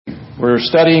We're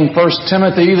studying 1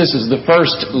 Timothy. This is the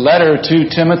first letter to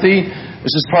Timothy.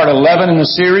 This is part 11 in the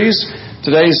series.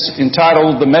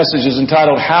 The message is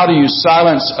entitled, How Do You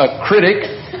Silence a Critic?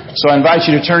 So I invite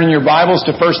you to turn in your Bibles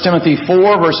to 1 Timothy 4,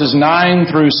 verses 9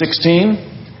 through 16.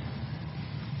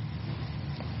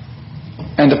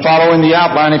 And to follow in the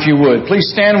outline, if you would.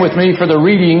 Please stand with me for the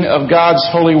reading of God's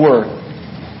holy word.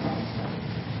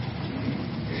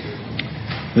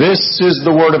 This is the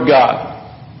word of God.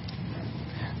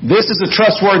 This is a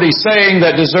trustworthy saying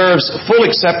that deserves full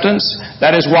acceptance.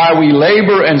 That is why we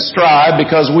labor and strive,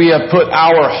 because we have put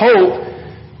our hope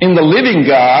in the living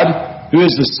God, who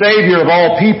is the Savior of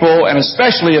all people, and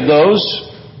especially of those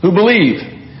who believe.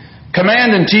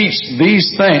 Command and teach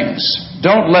these things.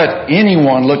 Don't let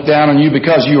anyone look down on you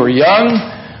because you are young,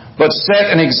 but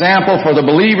set an example for the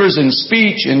believers in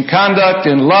speech, in conduct,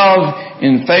 in love,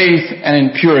 in faith, and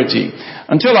in purity.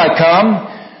 Until I come,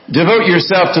 devote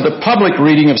yourself to the public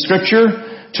reading of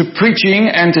Scripture, to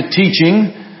preaching and to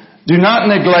teaching. Do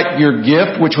not neglect your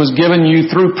gift, which was given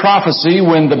you through prophecy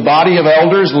when the body of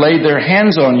elders laid their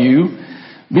hands on you.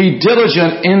 Be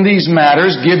diligent in these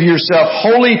matters. Give yourself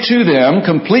wholly to them,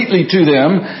 completely to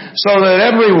them, so that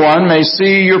everyone may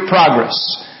see your progress.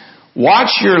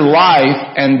 Watch your life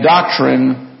and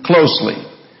doctrine closely.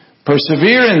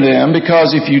 Persevere in them,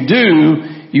 because if you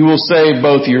do, you will save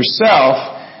both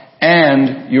yourself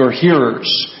and your hearers.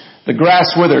 The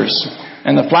grass withers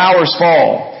and the flowers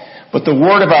fall, but the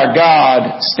word of our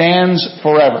God stands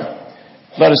forever.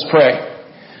 Let us pray.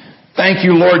 Thank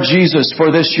you, Lord Jesus,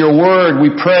 for this your word. We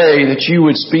pray that you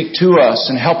would speak to us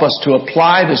and help us to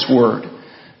apply this word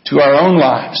to our own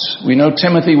lives. We know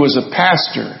Timothy was a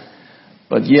pastor,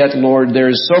 but yet, Lord, there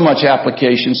is so much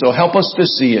application, so help us to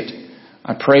see it.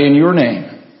 I pray in your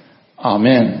name.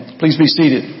 Amen. Please be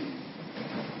seated.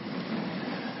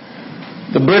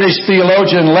 The British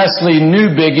theologian Lesslie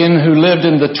Newbigin, who lived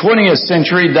in the 20th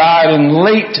century, died in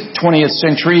late 20th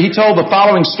century. He told the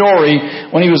following story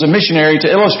when he was a missionary to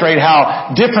illustrate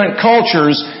how different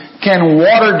cultures can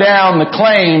water down the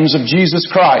claims of Jesus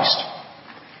Christ.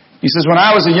 He says, when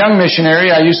I was a young missionary,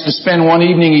 I used to spend one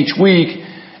evening each week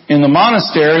in the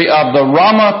monastery of the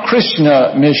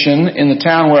Ramakrishna mission in the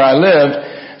town where I lived,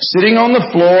 sitting on the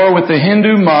floor with the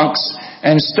Hindu monks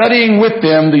and studying with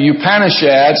them the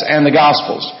Upanishads and the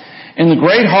Gospels. In the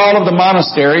great hall of the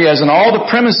monastery, as in all the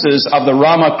premises of the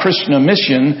Ramakrishna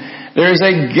mission, there is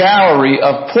a gallery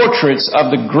of portraits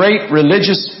of the great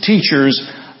religious teachers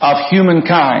of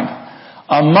humankind.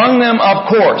 Among them, of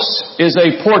course, is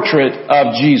a portrait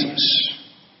of Jesus.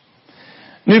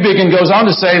 Newbigin goes on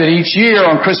to say that each year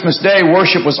on Christmas Day,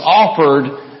 worship was offered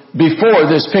before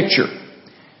this picture.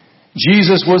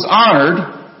 Jesus was honored,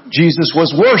 Jesus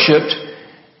was worshipped,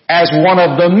 as one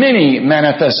of the many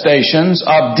manifestations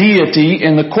of deity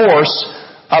in the course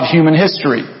of human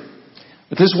history.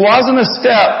 But this wasn't a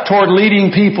step toward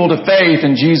leading people to faith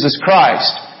in Jesus Christ.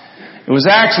 It was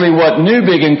actually what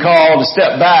Newbigin called a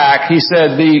step back. He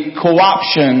said the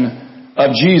co-option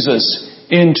of Jesus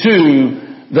into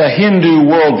the Hindu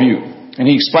worldview. And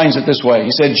he explains it this way.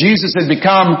 He said Jesus had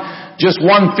become just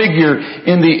one figure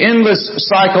in the endless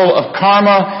cycle of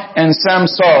karma and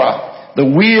samsara, the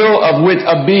wheel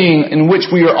of being in which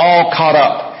we are all caught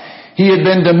up. He had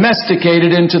been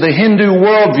domesticated into the Hindu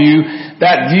worldview.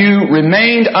 That view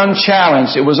remained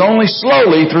unchallenged. It was only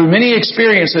slowly through many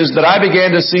experiences that I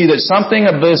began to see that something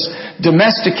of this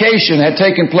domestication had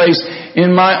taken place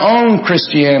in my own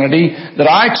Christianity, that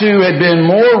I too had been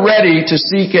more ready to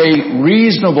seek a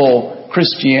reasonable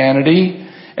Christianity,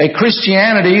 a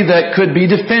Christianity that could be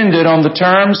defended on the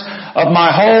terms of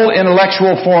my whole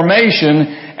intellectual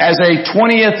formation as a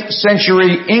 20th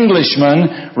century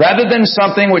Englishman, rather than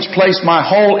something which placed my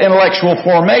whole intellectual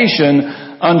formation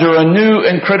under a new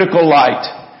and critical light.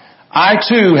 I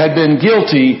too had been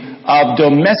guilty of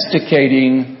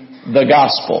domesticating the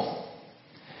gospel.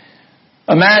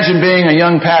 Imagine being a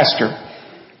young pastor.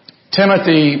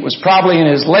 Timothy was probably in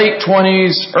his late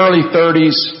 20s, early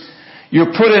 30s.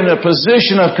 You're put in a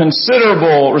position of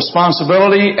considerable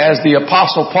responsibility as the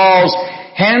Apostle Paul's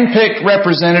hand-picked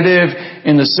representative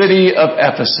in the city of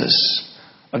Ephesus,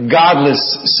 a godless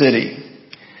city.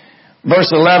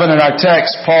 Verse 11 in our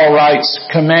text, Paul writes,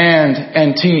 command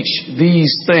and teach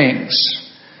these things.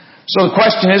 So the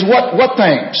question is, what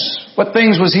things? What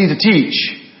things was he to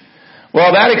teach?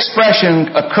 Well, that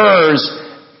expression occurs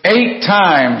 8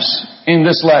 times in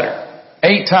this letter.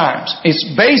 8 times. It's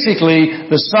basically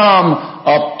the sum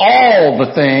of all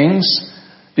the things,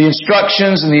 the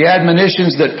instructions and the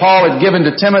admonitions that Paul had given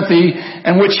to Timothy,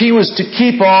 and which he was to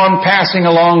keep on passing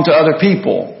along to other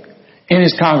people in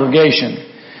his congregation.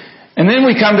 And then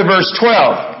we come to verse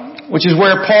 12. which is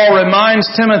where Paul reminds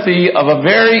Timothy of a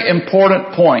very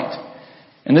important point.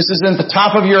 And this is at the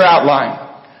top of your outline.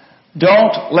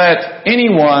 Don't let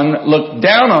anyone look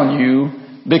down on you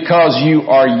because you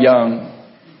are young.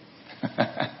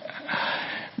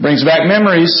 Brings back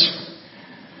memories.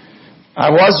 I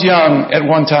was young at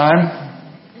one time.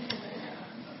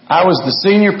 I was the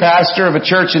senior pastor of a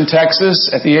church in Texas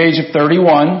at the age of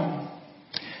 31.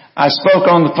 I spoke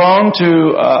on the phone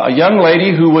to a young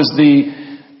lady who was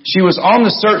she was on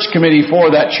the search committee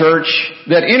for that church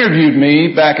that interviewed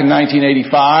me back in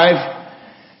 1985.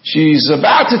 She's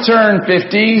about to turn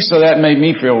 50, so that made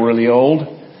me feel really old.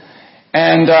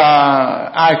 And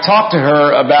I talked to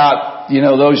her about,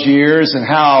 those years and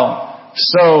how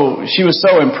she was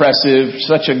so impressive,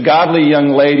 such a godly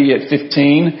young lady at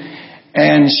 15.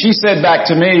 And she said back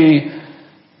to me,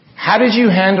 "How did you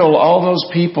handle all those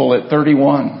people at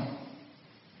 31?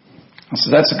 I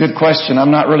said, "That's a good question.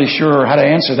 I'm not really sure how to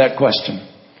answer that question."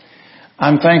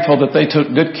 I'm thankful that they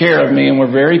took good care of me and were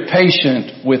very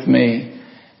patient with me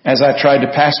as I tried to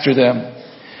pastor them.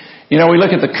 We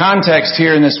look at the context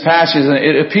here in this passage, and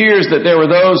it appears that there were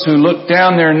those who looked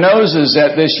down their noses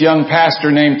at this young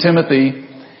pastor named Timothy,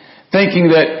 thinking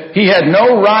that he had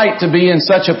no right to be in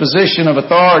such a position of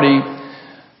authority.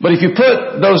 But if you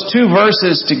put those two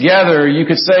verses together, you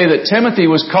could say that Timothy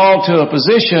was called to a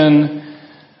position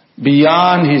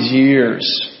beyond his years.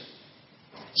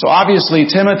 So obviously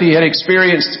Timothy had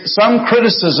experienced some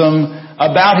criticism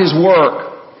about his work.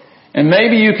 And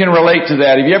maybe you can relate to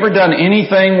that. Have you ever done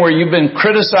anything where you've been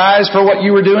criticized for what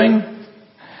you were doing?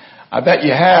 I bet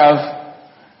you have.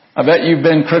 I bet you've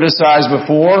been criticized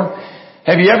before.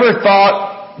 Have you ever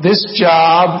thought, this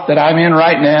job that I'm in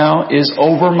right now is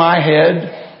over my head?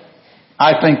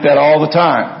 I think that all the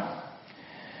time.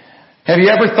 Have you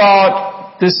ever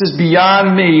thought, this is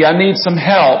beyond me, I need some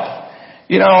help?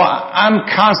 I'm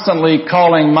constantly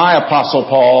calling my Apostle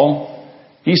Paul.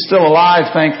 He's still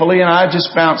alive, thankfully, and I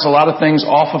just bounce a lot of things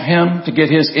off of him to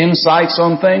get his insights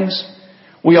on things.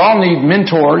 We all need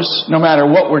mentors, no matter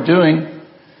what we're doing.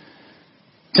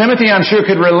 Timothy, I'm sure,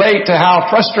 could relate to how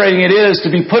frustrating it is to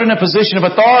be put in a position of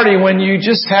authority when you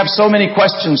just have so many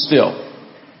questions still.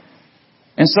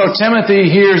 And so Timothy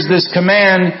hears this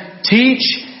command,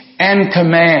 teach and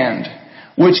command,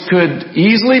 which could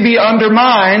easily be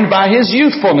undermined by his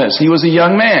youthfulness. He was a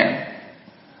young man.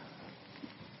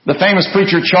 The famous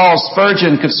preacher Charles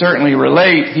Spurgeon could certainly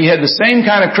relate. He had the same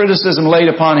kind of criticism laid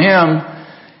upon him.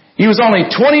 He was only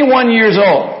 21 years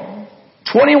old.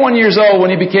 21 years old when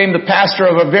he became the pastor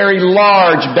of a very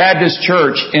large Baptist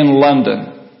church in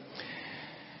London.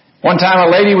 One time a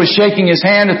lady was shaking his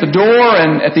hand at the door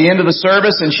and at the end of the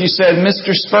service, and she said, "Mr.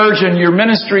 Spurgeon, your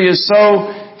ministry is so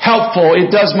helpful.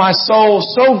 It does my soul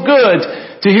so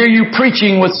good to hear you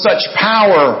preaching with such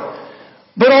power.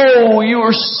 But you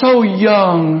are so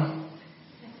young."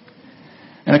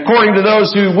 And according to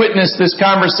those who witnessed this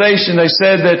conversation, they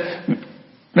said that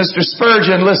Mr.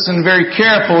 Spurgeon listened very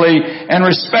carefully and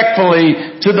respectfully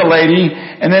to the lady,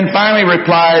 and then finally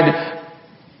replied,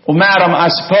 "Well, madam, I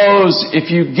suppose if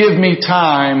you give me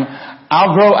time,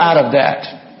 I'll grow out of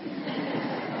that."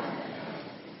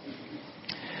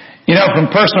 From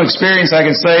personal experience, I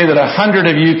can say that 100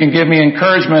 of you can give me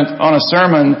encouragement on a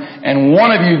sermon, and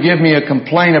one of you give me a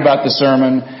complaint about the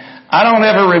sermon. I don't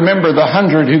ever remember the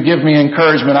 100 who give me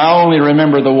encouragement. I only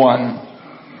remember the one.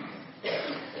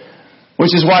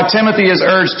 Which is why Timothy is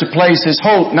urged to place his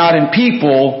hope not in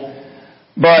people,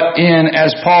 but in,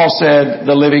 as Paul said,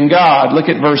 the living God. Look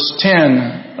at verse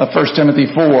 10 of 1 Timothy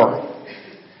 4.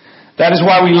 That is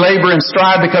why we labor and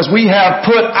strive, because we have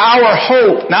put our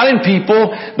hope, not in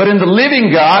people, but in the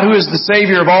living God, who is the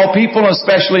Savior of all people, and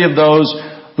especially of those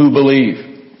who believe.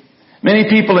 Many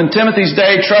people in Timothy's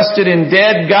day trusted in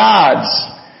dead gods,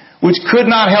 which could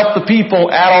not help the people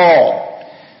at all.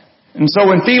 And so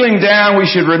when feeling down, we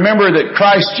should remember that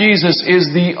Christ Jesus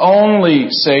is the only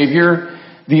Savior,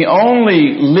 the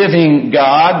only living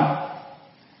God.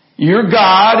 Your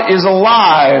God is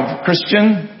alive,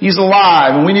 Christian. He's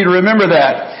alive, and we need to remember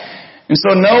that. And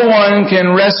so no one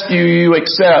can rescue you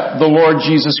except the Lord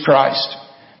Jesus Christ.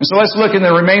 And so let's look in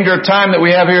the remainder of time that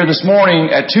we have here this morning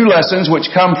at two lessons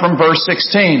which come from verse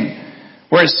 16,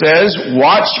 where it says,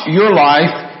 "Watch your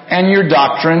life and your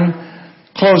doctrine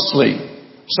closely."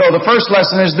 So the first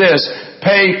lesson is this: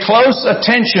 pay close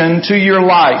attention to your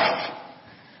life.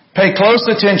 Pay close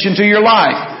attention to your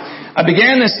life. I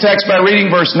began this text by reading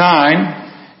verse 9.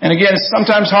 And again, it's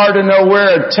sometimes hard to know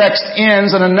where a text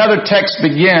ends and another text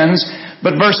begins.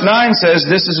 But verse 9 says,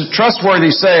 "This is a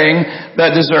trustworthy saying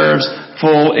that deserves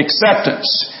full acceptance."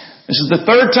 This is the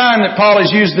third time that Paul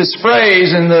has used this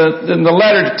phrase in the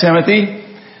letter to Timothy.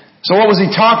 So what was he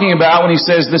talking about when he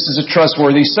says this is a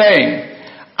trustworthy saying?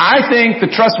 I think the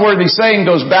trustworthy saying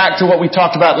goes back to what we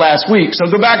talked about last week. So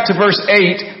go back to verse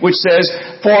 8, which says,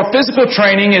 "For physical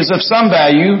training is of some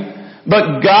value,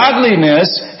 but godliness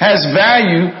has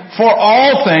value for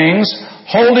all things,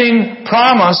 holding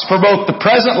promise for both the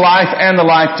present life and the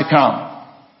life to come."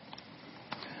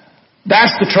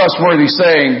 That's the trustworthy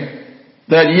saying,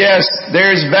 that yes,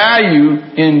 there's value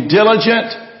in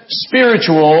diligent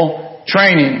spiritual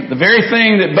training. The very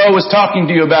thing that Bo was talking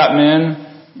to you about, men.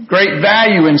 Great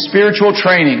value in spiritual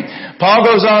training. Paul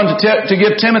goes on to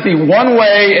give Timothy one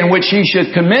way in which he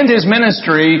should commend his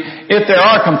ministry if there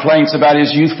are complaints about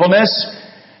his youthfulness,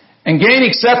 and gain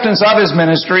acceptance of his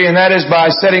ministry, and that is by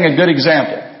setting a good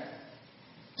example.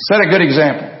 Set a good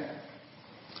example.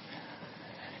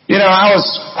 You know, I was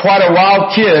quite a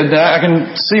wild kid. I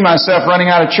can see myself running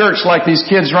out of church like these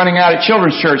kids running out at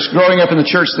children's church, growing up in the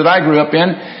church that I grew up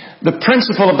in. The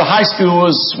principal of the high school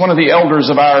was one of the elders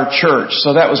of our church,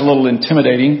 so that was a little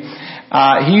intimidating.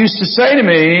 He used to say to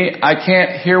me, "I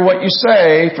can't hear what you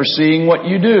say for seeing what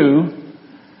you do."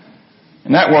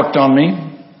 And that worked on me.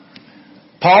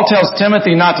 Paul tells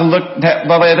Timothy not to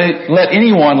let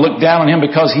anyone look down on him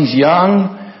because he's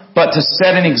young, but to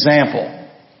set an example.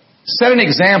 Set an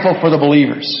example for the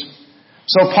believers.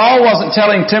 So Paul wasn't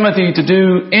telling Timothy to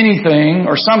do anything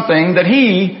or something that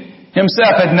he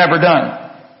himself had never done.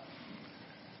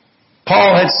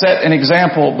 Paul had set an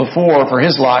example before for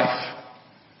his life.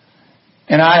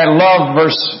 And I love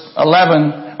verse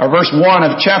 11, or verse 1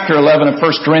 of chapter 11 of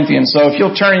 1 Corinthians. So if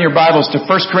you'll turn in your Bibles to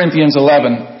 1 Corinthians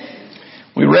 11.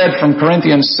 We read from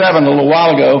Corinthians 7 a little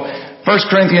while ago. 1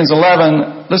 Corinthians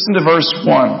 11, listen to verse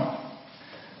 1.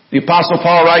 The Apostle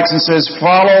Paul writes and says,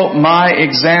 "Follow my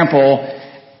example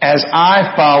as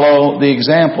I follow the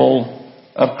example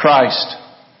of Christ."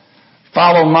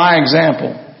 Follow my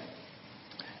example.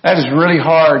 That is really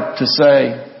hard to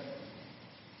say.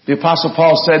 The Apostle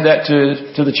Paul said that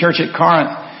to the church at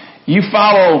Corinth. You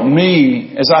follow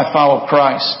me as I follow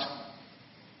Christ.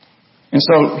 And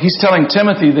so he's telling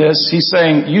Timothy this. He's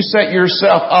saying, you set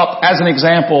yourself up as an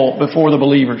example before the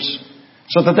believers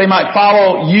so that they might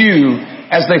follow you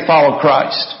as they follow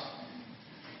Christ.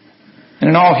 And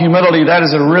in all humility, that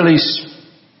is a really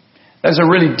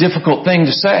difficult thing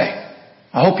to say.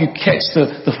 I hope you catch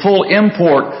the full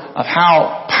import of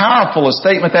how powerful a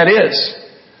statement that is.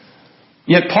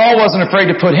 Yet Paul wasn't afraid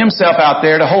to put himself out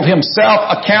there, to hold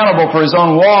himself accountable for his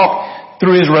own walk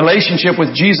through his relationship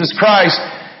with Jesus Christ.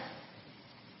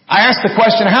 I ask the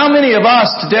question, how many of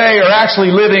us today are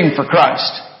actually living for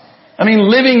Christ? I mean,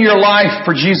 living your life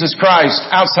for Jesus Christ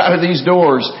outside of these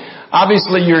doors.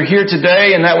 Obviously, you're here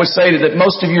today, and that would say that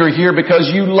most of you are here because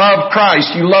you love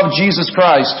Christ. You love Jesus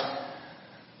Christ.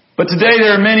 But today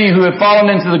there are many who have fallen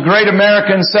into the great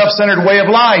American self-centered way of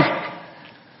life.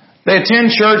 They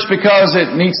attend church because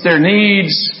it meets their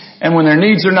needs, and when their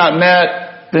needs are not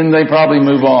met, then they probably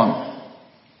move on.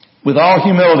 With all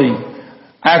humility,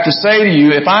 I have to say to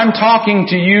you, if I'm talking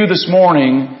to you this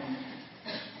morning,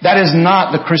 that is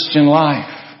not the Christian life.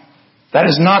 That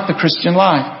is not the Christian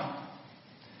life.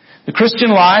 The Christian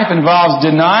life involves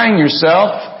denying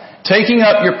yourself, taking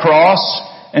up your cross,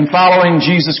 and following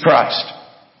Jesus Christ.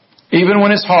 Even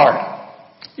when it's hard.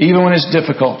 Even when it's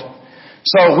difficult.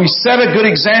 So we set a good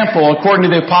example, according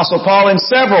to the Apostle Paul, in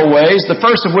several ways. The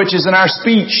first of which is in our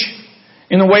speech.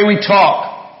 In the way we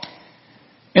talk.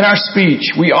 In our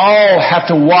speech. We all have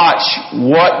to watch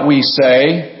what we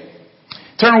say.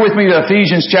 Turn with me to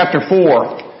Ephesians chapter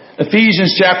 4.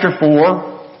 Ephesians chapter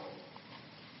 4.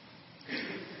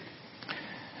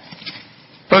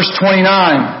 Verse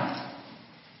 29.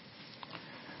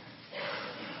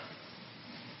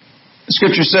 The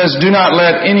Scripture says, "Do not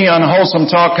let any unwholesome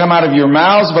talk come out of your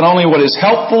mouths, but only what is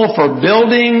helpful for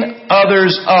building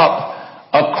others up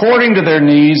according to their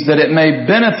needs, that it may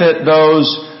benefit those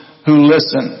who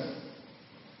listen."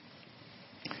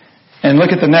 And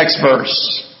look at the next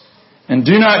verse. "And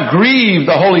do not grieve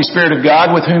the Holy Spirit of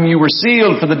God, with whom you were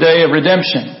sealed for the day of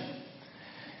redemption."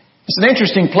 It's an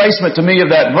interesting placement to me of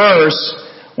that verse.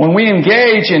 When we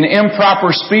engage in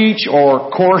improper speech or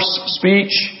coarse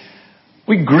speech,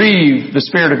 we grieve the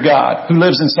Spirit of God who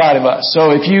lives inside of us.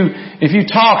 So if you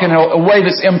talk in a way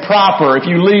that's improper, if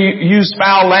you use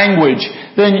foul language,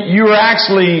 then you're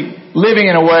actually living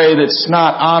in a way that's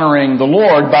not honoring the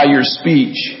Lord by your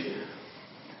speech.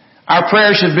 Our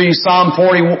prayer should be Psalm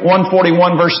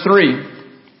 141 verse 3.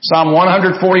 Psalm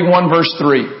 141 verse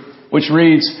 3, which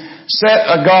reads, "Set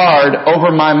a guard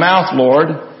over my mouth,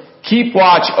 Lord. Keep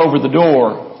watch over the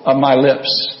door of my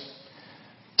lips."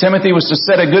 Timothy was to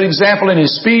set a good example in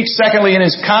his speech. Secondly, in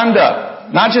his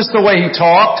conduct. Not just the way he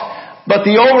talked, but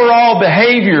the overall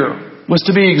behavior was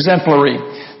to be exemplary.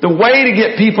 The way to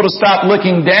get people to stop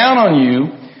looking down on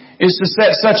you is to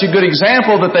set such a good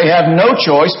example that they have no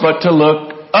choice but to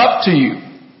look up to you.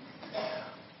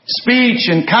 Speech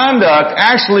and conduct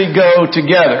actually go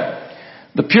together.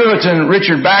 The Puritan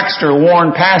Richard Baxter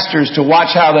warned pastors to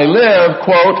watch how they live,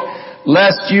 quote,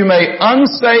 lest you may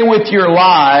unsay with your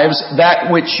lives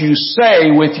that which you say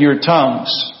with your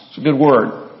tongues. It's a good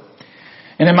word.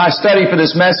 And in my study for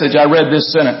this message, I read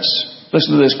this sentence.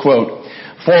 Listen to this quote.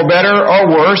 For better or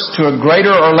worse, to a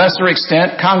greater or lesser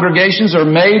extent, congregations are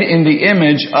made in the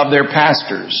image of their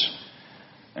pastors.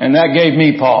 And that gave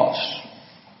me pause.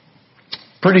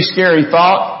 Pretty scary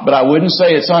thought, but I wouldn't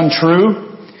say it's untrue.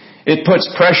 It puts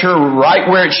pressure right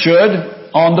where it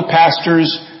should on the pastor's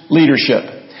leadership.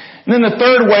 And then the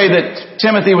third way that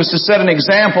Timothy was to set an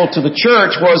example to the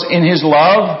church was in his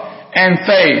love and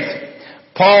faith.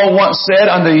 Paul once said,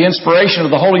 under the inspiration of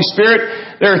the Holy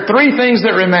Spirit, there are three things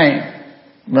that remain.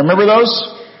 Remember those?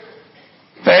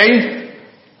 Faith,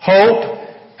 hope,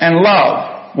 and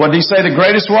love. What did he say the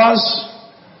greatest was?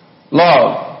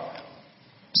 Love.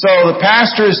 So the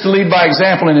pastor is to lead by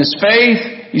example in his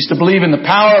faith. He's to believe in the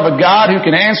power of a God who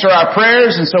can answer our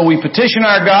prayers, and so we petition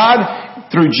our God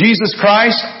through Jesus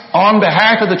Christ on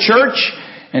behalf of the church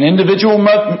and individual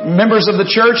members of the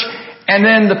church. And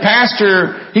then the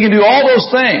pastor, he can do all those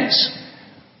things.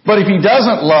 But if he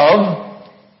doesn't love,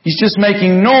 he's just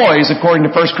making noise, according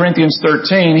to 1 Corinthians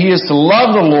 13. He is to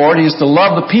love the Lord. He is to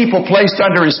love the people placed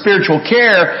under his spiritual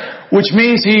care, which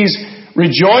means he's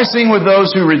rejoicing with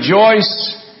those who rejoice.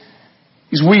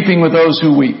 He's weeping with those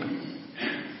who weep.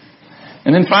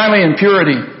 And then finally, in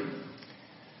purity.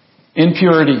 In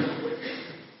purity.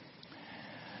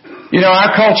 You know,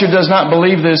 our culture does not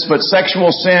believe this, but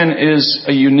sexual sin is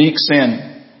a unique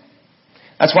sin.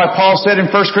 That's why Paul said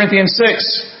in 1 Corinthians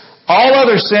 6, all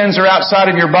other sins are outside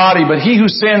of your body, but he who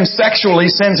sins sexually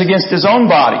sins against his own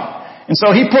body. And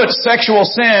so he puts sexual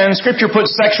sin, Scripture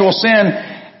puts sexual sin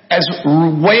as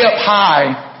way up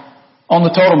high on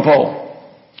the totem pole.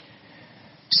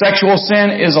 Sexual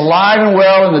sin is alive and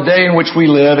well in the day in which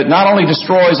we live. It not only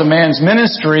destroys a man's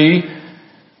ministry,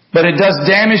 but it does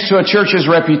damage to a church's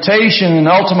reputation,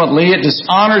 and ultimately it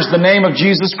dishonors the name of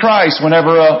Jesus Christ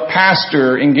whenever a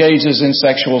pastor engages in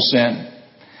sexual sin.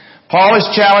 Paul is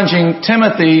challenging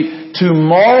Timothy to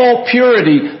moral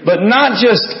purity, but not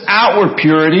just outward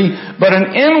purity, but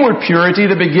an inward purity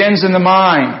that begins in the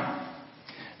mind.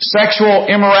 Sexual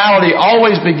immorality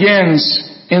always begins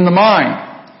in the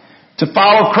mind. To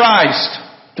follow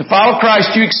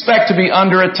Christ, you expect to be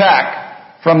under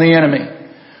attack from the enemy.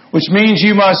 Which means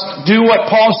you must do what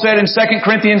Paul said in 2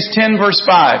 Corinthians 10 verse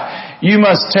 5. You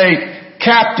must take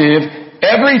captive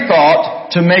every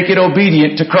thought to make it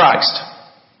obedient to Christ.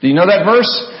 Do you know that verse?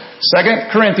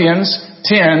 2 Corinthians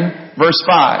 10 verse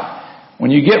 5.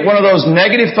 When you get one of those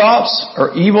negative thoughts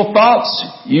or evil thoughts,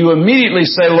 you immediately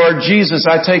say, Lord Jesus,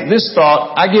 I take this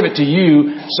thought, I give it to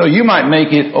you, so you might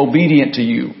make it obedient to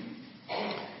you.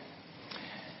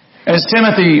 As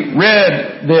Timothy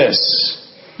read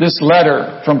this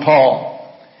letter from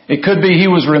Paul, it could be he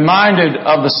was reminded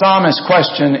of the psalmist's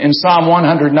question in Psalm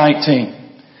 119.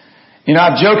 You know,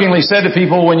 I've jokingly said to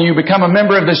people, when you become a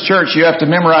member of this church, you have to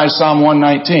memorize Psalm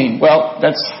 119. Well,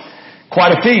 that's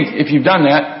quite a feat if you've done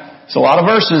that. It's a lot of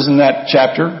verses in that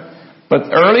chapter. But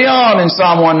early on in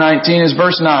Psalm 119 is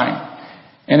verse 9.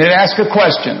 And it asks a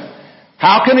question.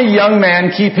 How can a young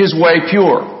man keep his way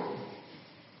pure?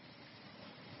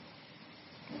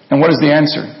 And what is the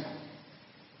answer?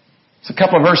 It's a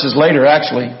couple of verses later,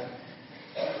 actually.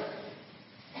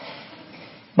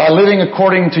 By living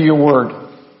according to your word.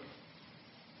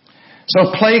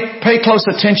 So pay close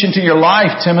attention to your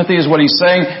life, Timothy, is what he's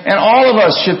saying. And all of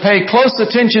us should pay close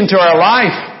attention to our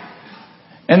life.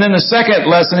 And then the second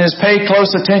lesson is pay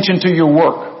close attention to your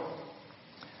work.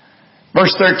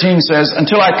 Verse 13 says,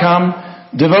 until I come,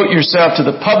 devote yourself to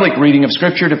the public reading of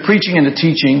Scripture, to preaching and to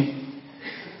teaching.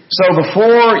 So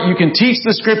before you can teach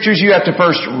the Scriptures, you have to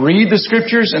first read the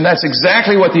Scriptures, and that's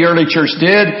exactly what the early church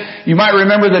did. You might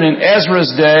remember that in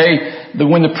Ezra's day,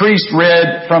 when the priest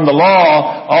read from the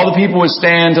law, all the people would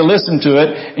stand to listen to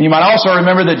it. And you might also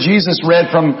remember that Jesus read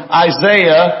from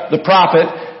Isaiah, the prophet,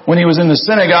 when he was in the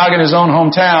synagogue in his own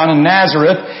hometown in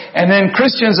Nazareth. And then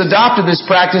Christians adopted this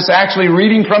practice, actually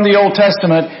reading from the Old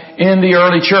Testament in the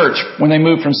early church when they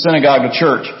moved from synagogue to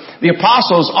church. The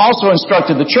apostles also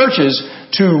instructed the churches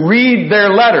to read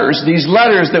their letters, these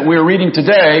letters that we're reading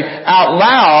today, out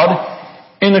loud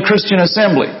in the Christian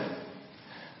assembly.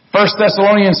 1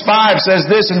 Thessalonians 5 says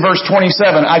this in verse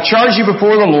 27, I charge you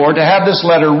before the Lord to have this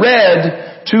letter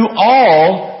read to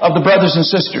all of the brothers and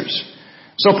sisters.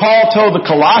 So Paul told the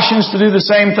Colossians to do the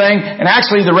same thing, and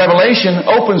actually the Revelation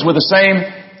opens with the same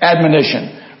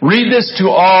admonition. Read this to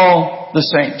all the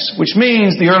saints, which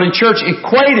means the early church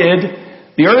equated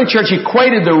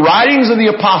the writings of the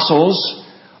apostles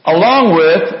along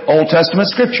with Old Testament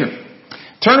Scripture.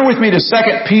 Turn with me to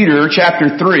 2 Peter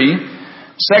chapter 3.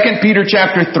 2 Peter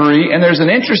chapter 3, and there's an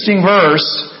interesting verse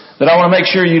that I want to make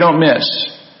sure you don't miss.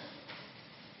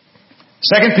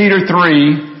 2 Peter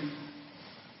 3,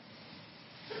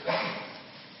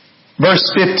 verse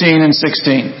 15 and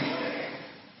 16.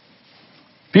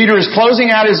 Peter is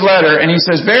closing out his letter and he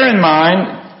says, bear in mind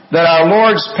that our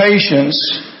Lord's patience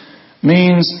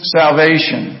means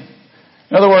salvation.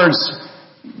 In other words,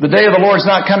 the day of the Lord's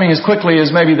not coming as quickly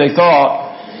as maybe they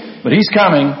thought, but He's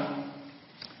coming.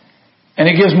 And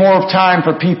it gives more time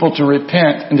for people to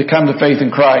repent and to come to faith in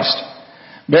Christ.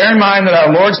 Bear in mind that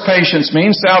our Lord's patience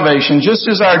means salvation, just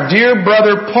as our dear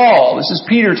brother Paul, this is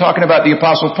Peter talking about the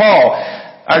Apostle Paul,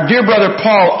 our dear brother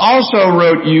Paul also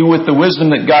wrote you with the wisdom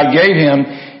that God gave him.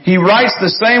 He writes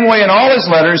the same way in all his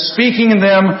letters, speaking in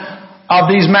them of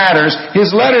these matters.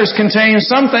 His letters contain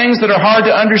some things that are hard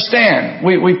to understand.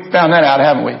 We found that out,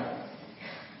 haven't we?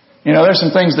 You know, there's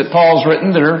some things that Paul's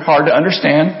written that are hard to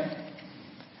understand,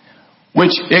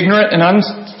 which ignorant and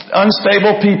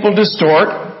unstable people distort,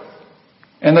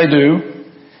 and they do,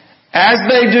 as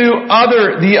they do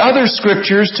the other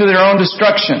scriptures to their own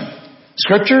destruction.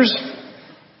 Scriptures?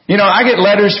 You know, I get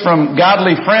letters from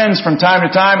godly friends from time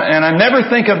to time, and I never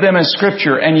think of them as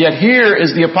Scripture. And yet here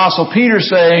is the Apostle Peter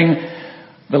saying,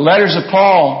 the letters of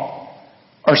Paul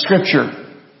are Scripture.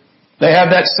 They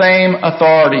have that same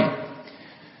authority.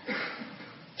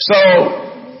 So,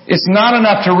 it's not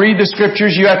enough to read the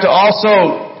Scriptures. You have to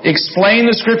also explain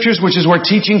the Scriptures, which is where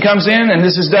teaching comes in. And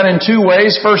this is done in two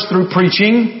ways. First, through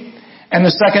preaching, and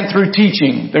the second, through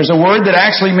teaching. There's a word that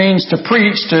actually means to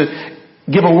preach, to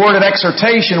give a word of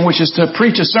exhortation, which is to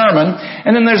preach a sermon.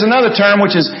 And then there's another term,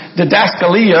 which is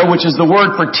didaskalia, which is the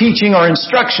word for teaching or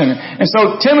instruction. And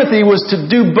so Timothy was to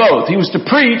do both. He was to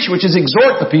preach, which is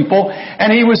exhort the people, and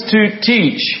he was to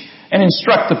teach and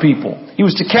instruct the people. He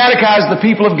was to catechize the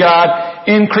people of God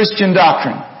in Christian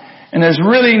doctrine. And there's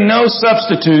really no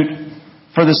substitute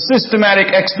for the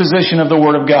systematic exposition of the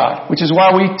Word of God, which is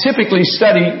why we typically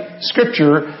study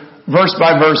Scripture verse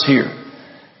by verse here.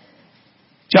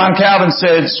 John Calvin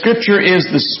said, Scripture is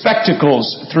the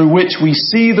spectacles through which we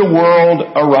see the world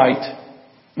aright.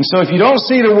 And so if you don't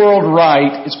see the world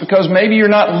right, it's because maybe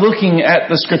you're not looking at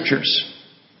the Scriptures.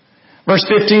 Verse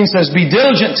 15 says, be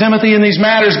diligent, Timothy, in these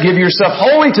matters. Give yourself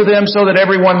wholly to them so that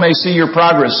everyone may see your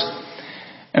progress.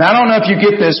 And I don't know if you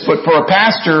get this, but for a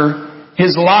pastor,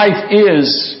 his life is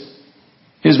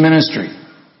his ministry.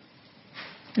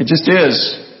 It just is.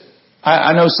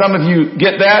 I know some of you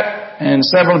get that. And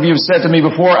several of you have said to me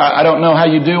before, I don't know how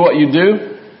you do what you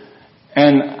do.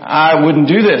 And I wouldn't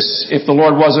do this if the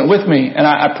Lord wasn't with me. And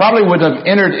I probably wouldn't have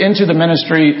entered into the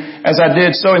ministry as I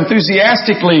did so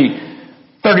enthusiastically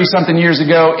 30-something years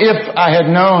ago if I had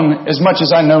known as much as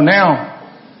I know now.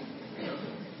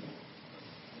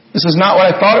 This is not what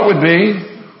I thought it would be.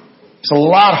 It's a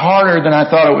lot harder than I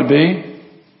thought it would be.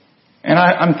 And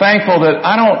I'm thankful that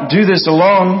I don't do this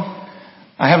alone.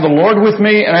 I have the Lord with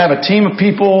me, and I have a team of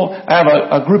people. I have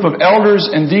a group of elders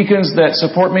and deacons that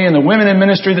support me, and the women in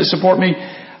ministry that support me.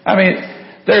 I mean,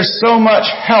 there's so much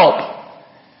help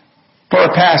for a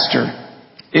pastor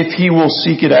if he will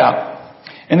seek it out.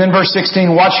 And then verse 16,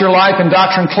 watch your life and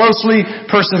doctrine closely,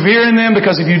 persevere in them,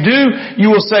 because if you do, you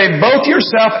will save both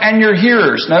yourself and your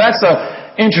hearers. Now that's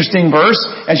an interesting verse.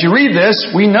 As you read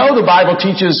this, we know the Bible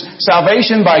teaches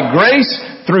salvation by grace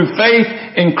through faith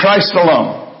in Christ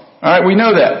alone. Alright, we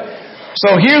know that.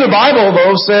 So here the Bible,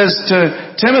 though, says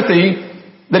to Timothy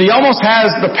that he almost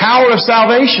has the power of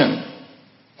salvation.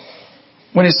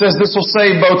 When it says this will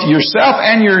save both yourself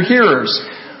and your hearers.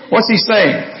 What's he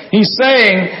saying? He's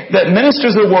saying that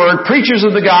ministers of the Word, preachers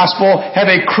of the Gospel, have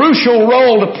a crucial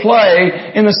role to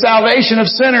play in the salvation of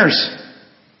sinners.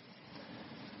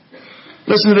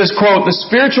 Listen to this quote, the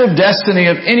spiritual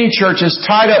destiny of any church is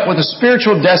tied up with the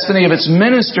spiritual destiny of its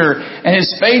minister and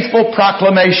his faithful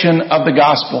proclamation of the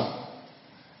gospel.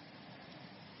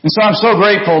 And so I'm so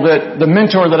grateful that the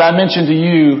mentor that I mentioned to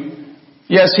you,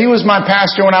 yes, he was my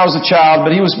pastor when I was a child,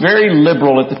 but he was very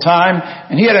liberal at the time,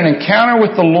 and he had an encounter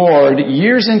with the Lord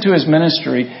years into his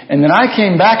ministry, and then I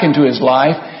came back into his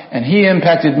life, and he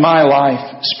impacted my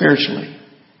life spiritually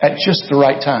at just the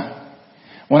right time.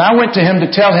 When I went to him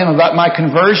to tell him about my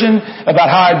conversion,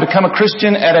 about how I'd become a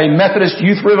Christian at a Methodist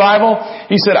youth revival,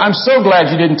 he said, I'm so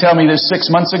glad you didn't tell me this 6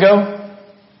 months ago.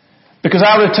 Because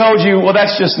I would have told you, well,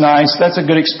 that's just nice. That's a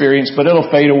good experience, but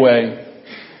it'll fade away.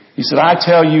 He He said, I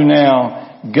tell you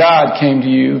now, God came to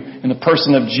you in the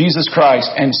person of Jesus Christ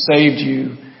and saved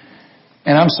you.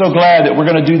 And I'm so glad that we're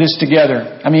going to do this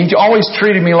together. I mean, he always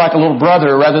treated me like a little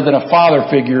brother rather than a father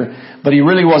figure, but he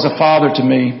really was a father to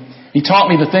me. He taught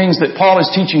me the things that Paul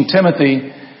is teaching Timothy.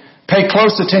 Pay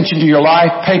close attention to your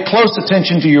life. Pay close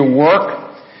attention to your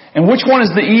work. And which one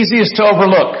is the easiest to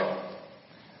overlook?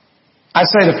 I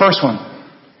say the first one.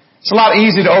 It's a lot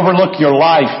easier to overlook your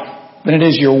life than it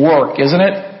is your work, isn't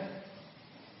it?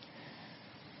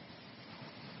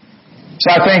 So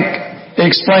I think it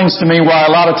explains to me why a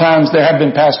lot of times there have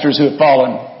been pastors who have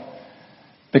fallen.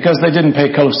 Because they didn't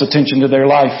pay close attention to their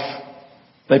life.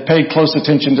 They paid close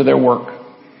attention to their work.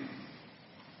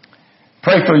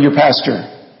 Pray for your pastor.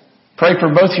 Pray for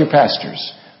both your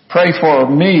pastors. Pray for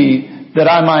me that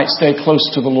I might stay close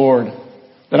to the Lord.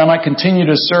 That I might continue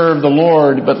to serve the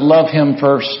Lord but love Him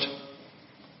first.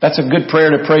 That's a good prayer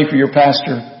to pray for your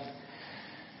pastor.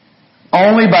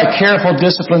 Only by careful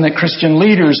discipline that Christian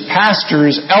leaders,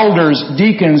 pastors, elders,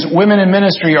 deacons, women in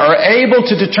ministry are able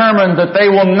to determine that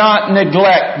they will not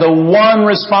neglect the one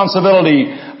responsibility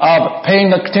of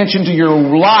paying attention to your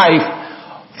life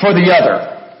for the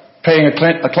other. Paying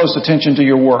a close attention to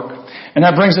your work. And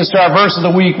that brings us to our verse of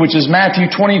the week, which is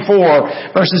Matthew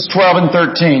 24, verses 12 and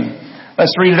 13.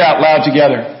 Let's read it out loud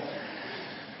together.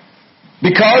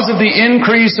 Because of the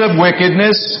increase of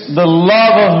wickedness, the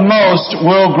love of most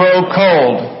will grow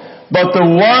cold. But the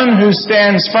one who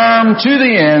stands firm to the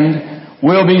end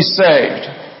will be saved.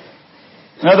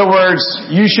 In other words,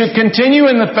 you should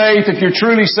continue in the faith if you're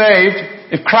truly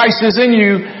saved. If Christ is in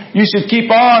you, you should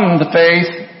keep on the faith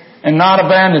and not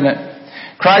abandon it.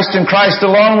 Christ and Christ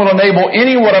alone will enable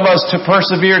any one of us to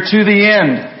persevere to the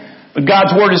end. But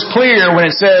God's Word is clear when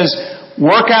it says,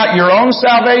 work out your own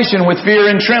salvation with fear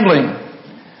and trembling.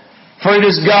 For it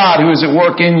is God who is at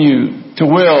work in you to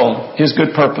will His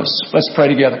good purpose. Let's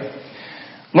pray together.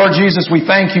 Lord Jesus, we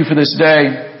thank You for this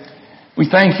day. We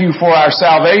thank You for our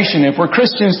salvation. If we're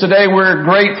Christians today, we're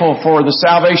grateful for the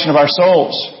salvation of our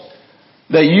souls.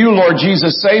 That You, Lord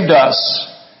Jesus, saved us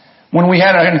when we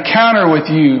had an encounter with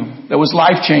You that was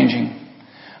life-changing.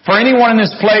 For anyone in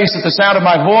this place at the sound of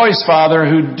my voice, Father,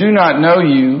 who do not know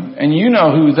You, and You know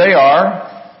who they are,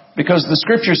 because the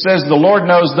Scripture says the Lord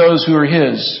knows those who are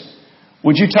His.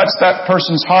 Would You touch that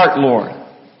person's heart, Lord?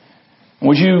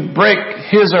 Would You break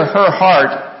his or her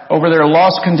heart over their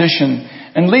lost condition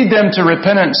and lead them to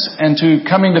repentance and to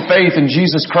coming to faith in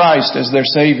Jesus Christ as their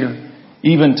Savior,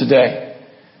 even today.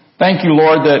 Thank You,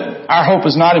 Lord, that our hope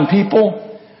is not in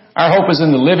people. Our hope is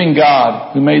in the living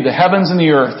God who made the heavens and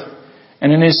the earth,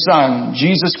 and in His Son,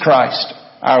 Jesus Christ,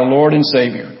 our Lord and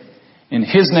Savior. In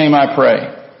His name I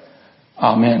pray.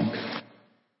 Amen.